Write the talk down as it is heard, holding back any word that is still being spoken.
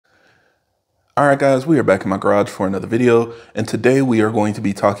Alright guys, we are back in my garage for another video, and today we are going to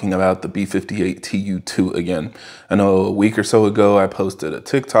be talking about the B58 TU2 again. I know a week or so ago I posted a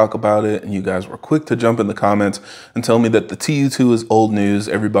TikTok about it, and you guys were quick to jump in the comments and tell me that the TU2 is old news,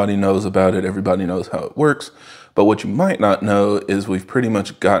 everybody knows about it, everybody knows how it works. But what you might not know is we've pretty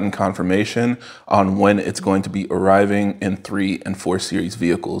much gotten confirmation on when it's going to be arriving in 3 and 4 Series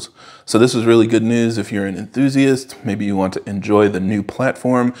vehicles. So this is really good news if you're an enthusiast. Maybe you want to enjoy the new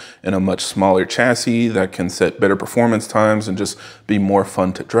platform in a much smaller chassis that can set better performance times and just be more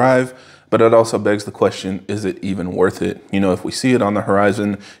fun to drive. But it also begs the question, is it even worth it? You know, if we see it on the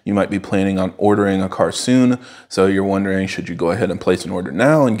horizon, you might be planning on ordering a car soon. So you're wondering, should you go ahead and place an order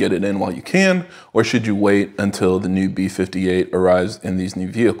now and get it in while you can? Or should you wait until the new B58 arrives in these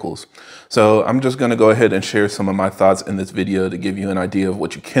new vehicles? So I'm just gonna go ahead and share some of my thoughts in this video to give you an idea of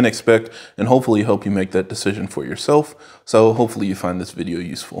what you can expect and hopefully help you make that decision for yourself. So hopefully you find this video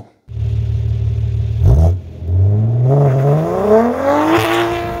useful.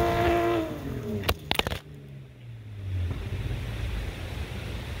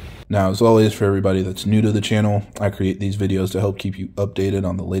 Now, as always, for everybody that's new to the channel, I create these videos to help keep you updated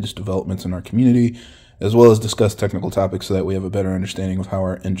on the latest developments in our community, as well as discuss technical topics so that we have a better understanding of how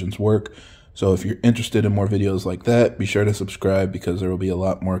our engines work. So if you're interested in more videos like that, be sure to subscribe because there will be a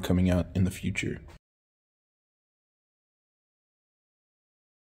lot more coming out in the future.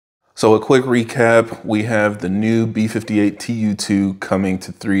 So a quick recap, we have the new B58 TU2 coming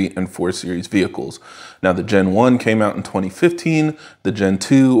to 3 and 4 Series vehicles. Now the Gen 1 came out in 2015, the Gen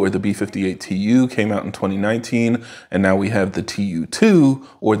 2 or the B58TU came out in 2019, and now we have the TU2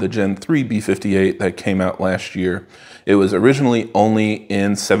 or the Gen 3 B58 that came out last year. It was originally only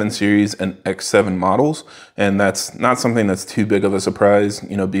in 7 Series and X7 models, and that's not something that's too big of a surprise.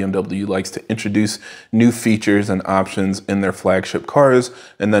 You know, BMW likes to introduce new features and options in their flagship cars,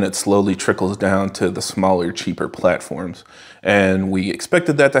 and then it slowly trickles down to the smaller, cheaper platforms. And we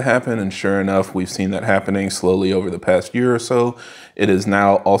expected that to happen, and sure enough, we've seen that happening slowly over the past year or so. It is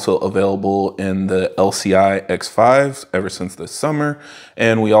now also available in the LCI X5s ever since this summer,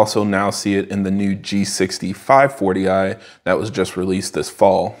 and we also now see it in the new G60 540i that was just released this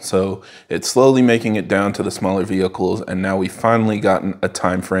fall. So it's slowly making it down to the smaller vehicles, and now we've finally gotten a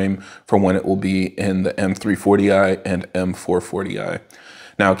time frame for when it will be in the M340i and M440i.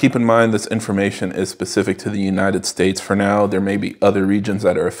 Now, keep in mind, this information is specific to the United States for now. There may be other regions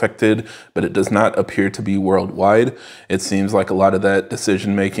that are affected, but it does not appear to be worldwide. It seems like a lot of that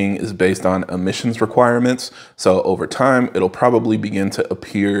decision-making is based on emissions requirements. So over time, it'll probably begin to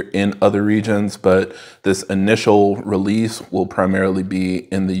appear in other regions, but this initial release will primarily be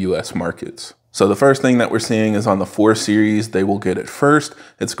in the US markets. So the first thing that we're seeing is on the 4 Series, they will get it first.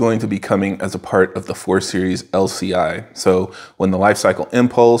 It's going to be coming as a part of the 4 Series LCI. So when the lifecycle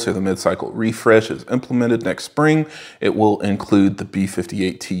impulse or the mid-cycle refresh is implemented next spring, it will include the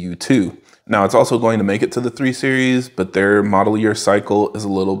B58 TU2. Now, it's also going to make it to the 3 Series, but their model year cycle is a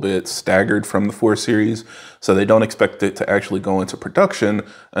little bit staggered from the 4 Series, so they don't expect it to actually go into production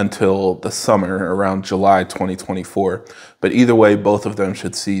until the summer, around July 2024. But either way, both of them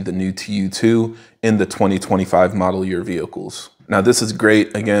should see the new TU2 in the 2025 model year vehicles. Now, this is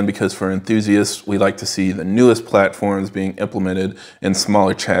great, again, because for enthusiasts, we like to see the newest platforms being implemented in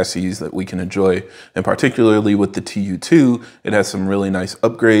smaller chassis that we can enjoy. And particularly with the TU2, it has some really nice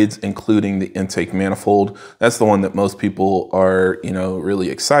upgrades, including the intake manifold. That's the one that most people are, really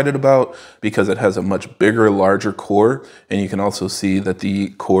excited about because it has a much bigger, larger core. And you can also see that the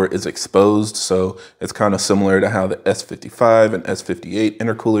core is exposed. So it's kind of similar to how the S55 and S58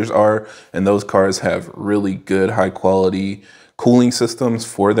 intercoolers are. And those cars have really good, high quality cooling systems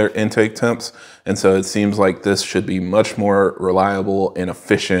for their intake temps. And so it seems like this should be much more reliable and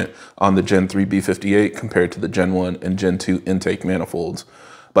efficient on the Gen 3 B58 compared to the Gen 1 and Gen 2 intake manifolds.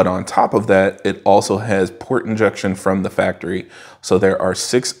 But on top of that, it also has port injection from the factory. So there are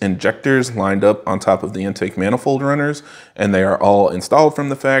 6 injectors lined up on top of the intake manifold runners, and they are all installed from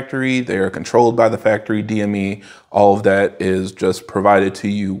the factory. They are controlled by the factory DME. All of that is just provided to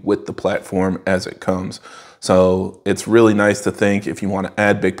you with the platform as it comes. So it's really nice to think if you want to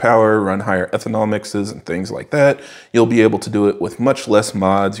add big power, run higher ethanol mixes and things like that, you'll be able to do it with much less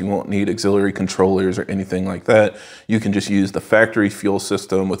mods. You won't need auxiliary controllers or anything like that. You can just use the factory fuel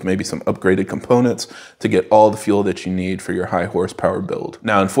system with maybe some upgraded components to get all the fuel that you need for your high horsepower build.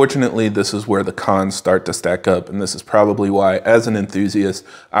 Now, unfortunately, this is where the cons start to stack up, and this is probably why, as an enthusiast,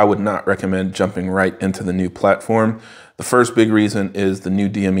 I would not recommend jumping right into the new platform. The first big reason is the new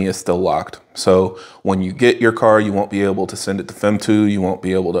DME is still locked. So when you get your car, you won't be able to send it to FEM2, you won't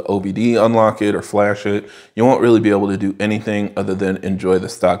be able to OBD unlock it or flash it. You won't really be able to do anything other than enjoy the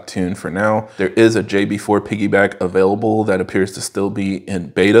stock tune for now. There is a JB4 piggyback available that appears to still be in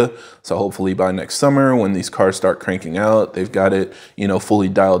beta. So hopefully by next summer, when these cars start cranking out, they've got it, fully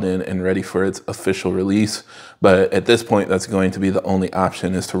dialed in and ready for its official release. But at this point, that's going to be the only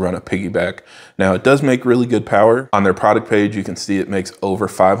option, is to run a piggyback. Now, it does make really good power. On their product page, you can see it makes over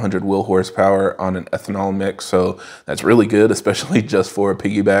 500 wheel horsepower on an ethanol mix. So that's really good, especially just for a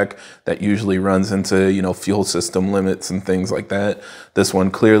piggyback that usually runs into, fuel system limits and things like that. This one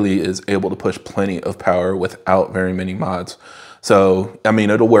clearly is able to push plenty of power without very many mods. So,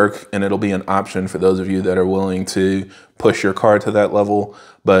 it'll work, and it'll be an option for those of you that are willing to push your car to that level,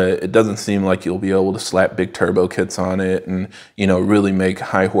 but it doesn't seem like you'll be able to slap big turbo kits on it and, really make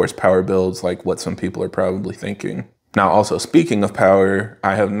high horsepower builds like what some people are probably thinking. Now, also speaking of power,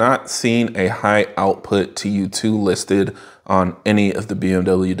 I have not seen a high output TU2 listed on any of the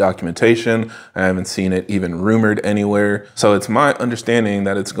BMW documentation. I haven't seen it even rumored anywhere. So it's my understanding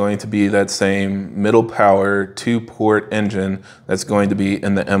that it's going to be that same middle power 2-port engine that's going to be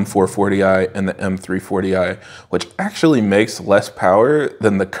in the M440i and the M340i, which actually makes less power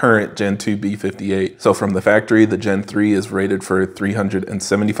than the current Gen 2 B58. So from the factory, the Gen 3 is rated for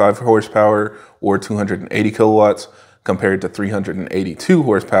 375 horsepower or 280 kilowatts compared to 382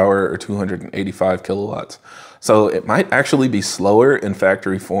 horsepower or 285 kilowatts. So it might actually be slower in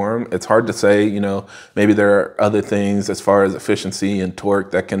factory form. It's hard to say, maybe there are other things as far as efficiency and torque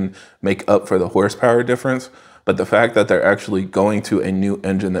that can make up for the horsepower difference. But the fact that they're actually going to a new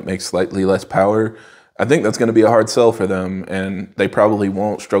engine that makes slightly less power, I think that's going to be a hard sell for them, and they probably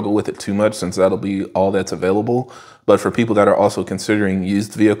won't struggle with it too much since that'll be all that's available. But for people that are also considering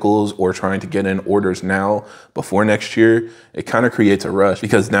used vehicles or trying to get in orders now before next year, it kind of creates a rush,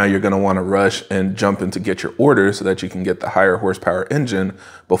 because now you're going to want to rush and jump in to get your order so that you can get the higher horsepower engine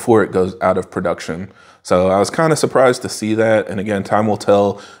before it goes out of production. So I was kind of surprised to see that. And again, time will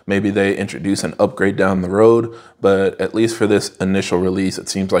tell. Maybe they introduce an upgrade down the road, but at least for this initial release, it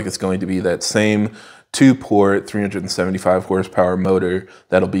seems like it's going to be that same 2-port 375 horsepower motor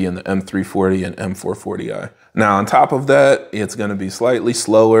that'll be in the M340 and M440i. Now, on top of that, it's going to be slightly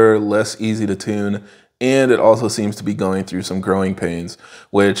slower, less easy to tune, and it also seems to be going through some growing pains,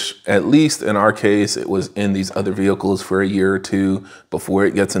 which, at least in our case, it was in these other vehicles for a year or two before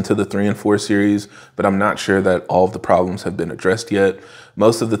it gets into the 3 and 4 series, but I'm not sure that all of the problems have been addressed yet.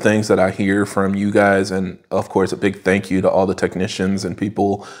 Most of the things that I hear from you guys, and of course a big thank you to all the technicians and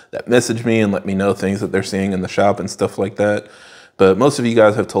people that message me and let me know things that they're seeing in the shop and stuff like that, but most of you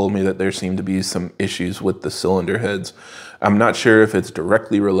guys have told me that there seem to be some issues with the cylinder heads. I'm not sure if it's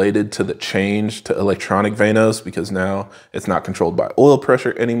directly related to the change to electronic vanos, because now it's not controlled by oil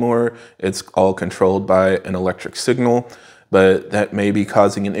pressure anymore. It's all controlled by an electric signal, but that may be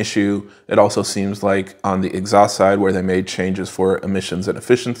causing an issue. It also seems like on the exhaust side, where they made changes for emissions and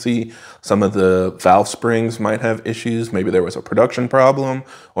efficiency, some of the valve springs might have issues. Maybe there was a production problem,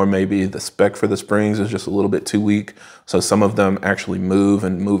 or maybe the spec for the springs is just a little bit too weak. So some of them actually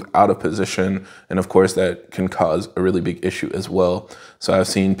move out of position. And of course that can cause a really big issue as well. So I've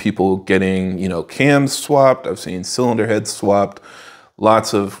seen people getting, cams swapped. I've seen cylinder heads swapped.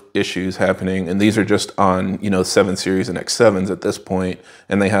 Lots of issues happening, and these are just on 7 Series and X7s at this point,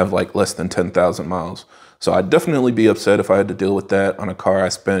 and they have like less than 10,000 miles. So I'd definitely be upset if I had to deal with that on a car I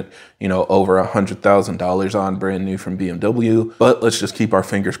spent, over $100,000 on brand new from BMW. But let's just keep our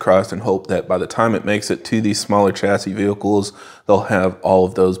fingers crossed and hope that by the time it makes it to these smaller chassis vehicles, they'll have all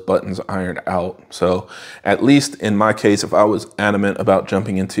of those buttons ironed out. So at least in my case, if I was adamant about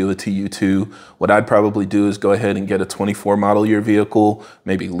jumping into a TU2, what I'd probably do is go ahead and get a 24 model year vehicle,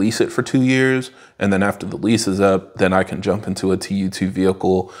 maybe lease it for 2 years. And then after the lease is up, then I can jump into a TU2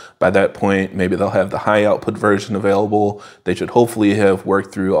 vehicle. By that point, maybe they'll have the high output version available. They should hopefully have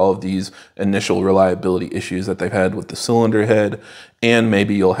worked through all of these initial reliability issues that they've had with the cylinder head. And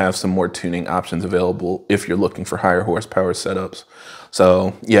maybe you'll have some more tuning options available if you're looking for higher horsepower setups.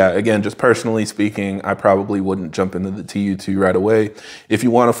 So yeah, again, just personally speaking, I probably wouldn't jump into the TU2 right away. If you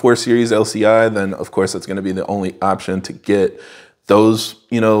want a 4 Series LCI, then of course that's going to be the only option to get those,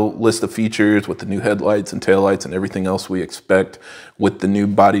 list of features with the new headlights and taillights and everything else we expect with the new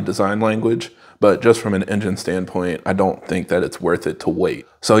body design language. But just from an engine standpoint, I don't think that it's worth it to wait.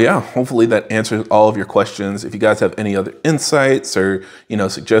 So yeah, hopefully that answers all of your questions. If you guys have any other insights or,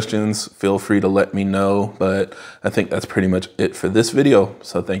 suggestions, feel free to let me know. But I think that's pretty much it for this video.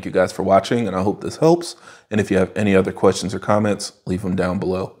 So thank you guys for watching, and I hope this helps. And if you have any other questions or comments, leave them down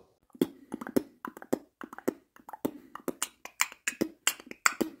below.